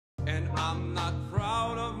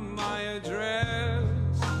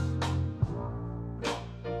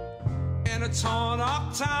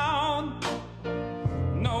torn-up town,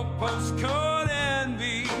 no postcode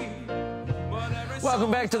envy.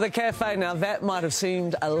 Welcome back to the cafe. Now, that might have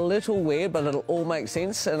seemed a little weird, but it'll all make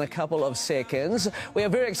sense in a couple of seconds. We are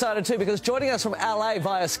very excited too because joining us from LA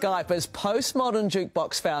via Skype is Postmodern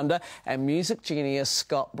Jukebox founder and music genius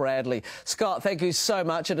Scott Bradlee. Scott, thank you so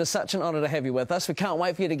much. It is such an honour to have you with us. We can't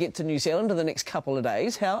wait for you to get to New Zealand in the next couple of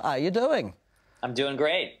days. How are you doing? I'm doing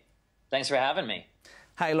great. Thanks for having me.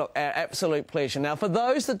 Hey, look, our absolute pleasure. Now, for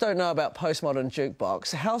those that don't know about Postmodern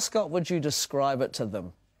Jukebox, how, Scott, would you describe it to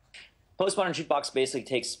them? Postmodern Jukebox basically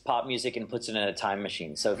takes pop music and puts it in a time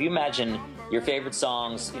machine. So if you imagine your favorite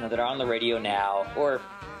songs, that are on the radio now, or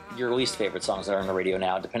your least favorite songs that are on the radio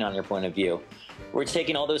now, depending on your point of view, we're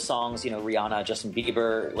taking all those songs, Rihanna, Justin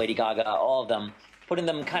Bieber, Lady Gaga, all of them, putting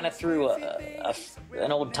them kind of through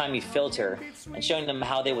an old-timey filter and showing them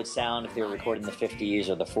how they would sound if they were recorded in the 50s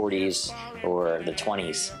or the 40s or the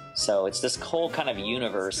 20s. So it's this whole kind of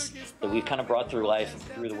universe that we've kind of brought through life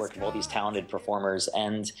through the work of all these talented performers.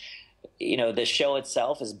 And the show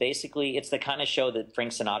itself is basically, it's the kind of show that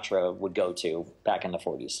Frank Sinatra would go to back in the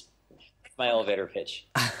 40s. My elevator pitch.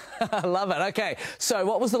 I love it. Okay, so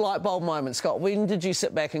what was the light bulb moment, Scott? When did you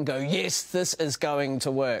sit back and go, yes, this is going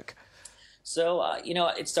to work? So,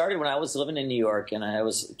 it started when I was living in New York and I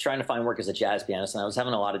was trying to find work as a jazz pianist and I was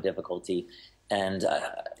having a lot of difficulty. And,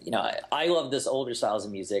 I love this older styles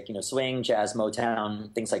of music, swing, jazz,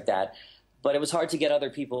 Motown, things like that. But it was hard to get other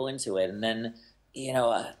people into it. And then,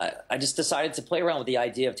 I just decided to play around with the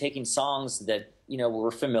idea of taking songs that,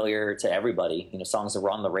 were familiar to everybody, songs that were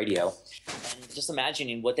on the radio, and just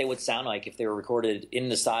imagining what they would sound like if they were recorded in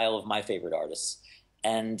the style of my favorite artists.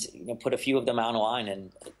 And put a few of them online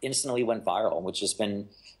and instantly went viral, which has been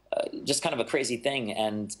just kind of a crazy thing.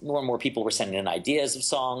 And more people were sending in ideas of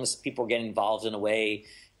songs. People were getting involved in a way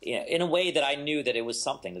that I knew that it was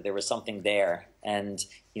something, that there was something there. And,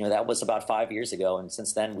 that was about 5 years ago. And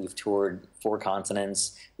since then, we've toured 4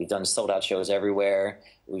 continents. We've done sold-out shows everywhere.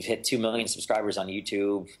 We've hit 2 million subscribers on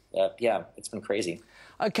YouTube. Yeah, it's been crazy.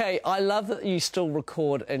 Okay, I love that you still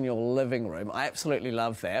record in your living room. I absolutely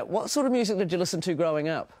love that. What sort of music did you listen to growing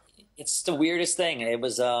up? It's the weirdest thing. It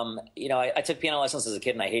was, I took piano lessons as a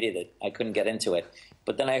kid and I hated it. I couldn't get into it.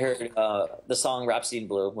 But then I heard the song Rhapsody in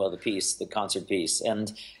Blue, well, the concert piece.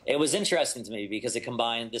 And it was interesting to me because it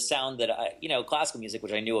combined the sound that classical music,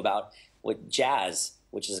 which I knew about, with jazz,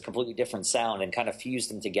 which is a completely different sound, and kind of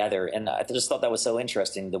fused them together. And I just thought that was so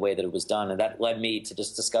interesting, the way that it was done. And that led me to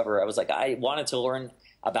just discover, I was like, I wanted to learn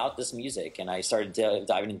about this music. And I started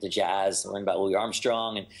diving into jazz, learned about Louis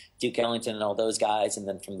Armstrong and Duke Ellington and all those guys. And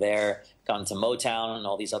then from there, got into Motown and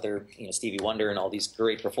all these other, Stevie Wonder and all these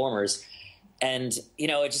great performers. And,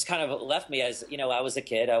 it just kind of left me as, I was a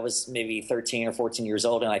kid. I was maybe 13 or 14 years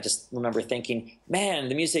old. And I just remember thinking, man,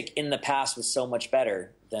 the music in the past was so much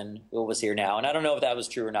better than what was here now. And I don't know if that was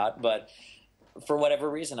true or not, but for whatever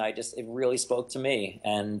reason, it really spoke to me.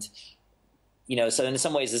 And, so in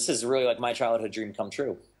some ways, this is really like my childhood dream come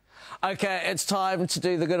true. Okay, it's time to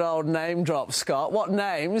do the good old name drop, Scott. What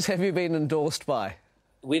names have you been endorsed by?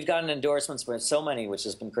 We've gotten endorsements for so many, which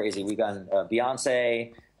has been crazy. We've gotten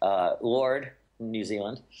Beyonce, Lorde from New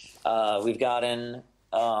Zealand. We've gotten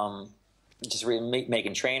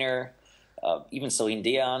Meghan Trainor, even Celine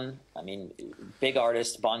Dion. I mean, big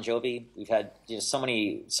artists, Bon Jovi. We've had so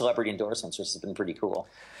many celebrity endorsements, which has been pretty cool.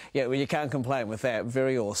 Yeah, well, you can't complain with that.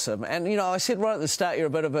 Very awesome. And, I said right at the start you're a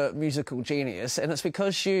bit of a musical genius, and it's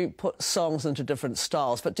because you put songs into different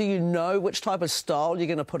styles. But do you know which type of style you're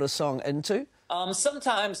going to put a song into?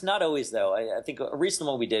 Sometimes, not always, though. I think a recent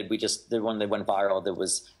one we did, the one that went viral, that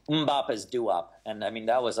was Mbappa's doo-wop. And, I mean,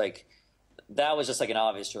 that was just like an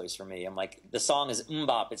obvious choice for me. I'm like, the song is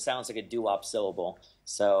mbop. It sounds like a doo-wop syllable.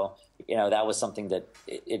 So, that was something that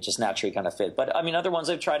it just naturally kind of fit. But, I mean, other ones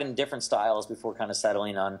I've tried in different styles before kind of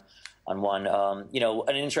settling on one.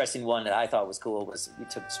 An interesting one that I thought was cool was we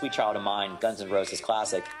took Sweet Child of Mine, Guns N' Roses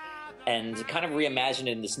classic, and kind of reimagined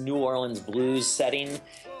it in this New Orleans blues setting,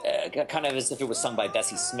 kind of as if it was sung by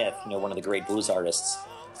Bessie Smith, one of the great blues artists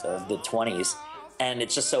of the 20s. And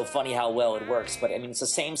it's just so funny how well it works. But, I mean, it's the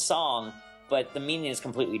same song, but the meaning is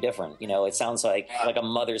completely different. It sounds like a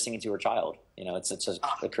mother singing to her child. It's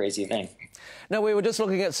a crazy thing. Now, we were just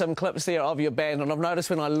looking at some clips there of your band, and I've noticed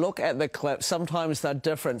when I look at the clips, sometimes they're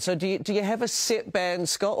different. So do you have a set band,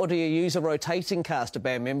 Scott, or do you use a rotating cast of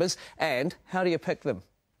band members? And how do you pick them?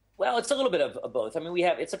 Well, it's a little bit of both. I mean,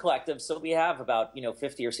 it's a collective, so we have about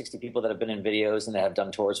 50 or 60 people that have been in videos and that have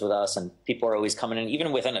done tours with us, and people are always coming in.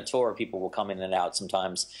 Even within a tour, people will come in and out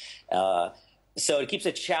sometimes. So it keeps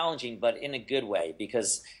it challenging, but in a good way,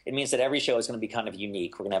 because it means that every show is going to be kind of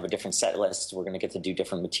unique. We're going to have a different set list. We're going to get to do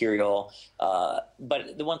different material.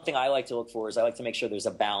 But the one thing I like to look for is I like to make sure there's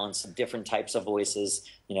a balance of different types of voices,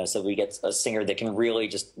 so we get a singer that can really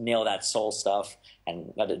just nail that soul stuff,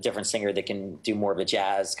 and a different singer that can do more of a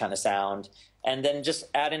jazz kind of sound. And then just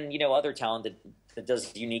add in, other talent that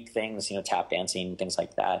does unique things, tap dancing, things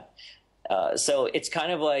like that. So it's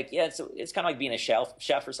kind of like, it's kind of like being a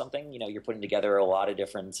chef or something. You're putting together a lot of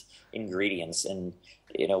different ingredients, and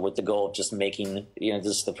with the goal of just making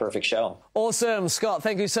just the perfect show. Awesome, Scott.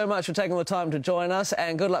 Thank you so much for taking the time to join us,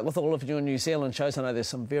 and good luck with all of your New Zealand shows. I know there's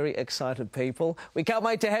some very excited people. We can't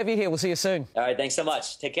wait to have you here. We'll see you soon. All right, thanks so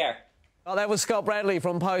much. Take care. Oh, that was Scott Bradlee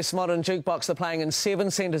from Postmodern Jukebox. They're playing in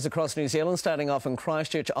 7 centres across New Zealand, starting off in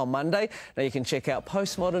Christchurch on Monday. Now you can check out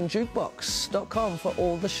postmodernjukebox.com for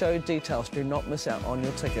all the show details. Do not miss out on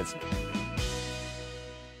your tickets.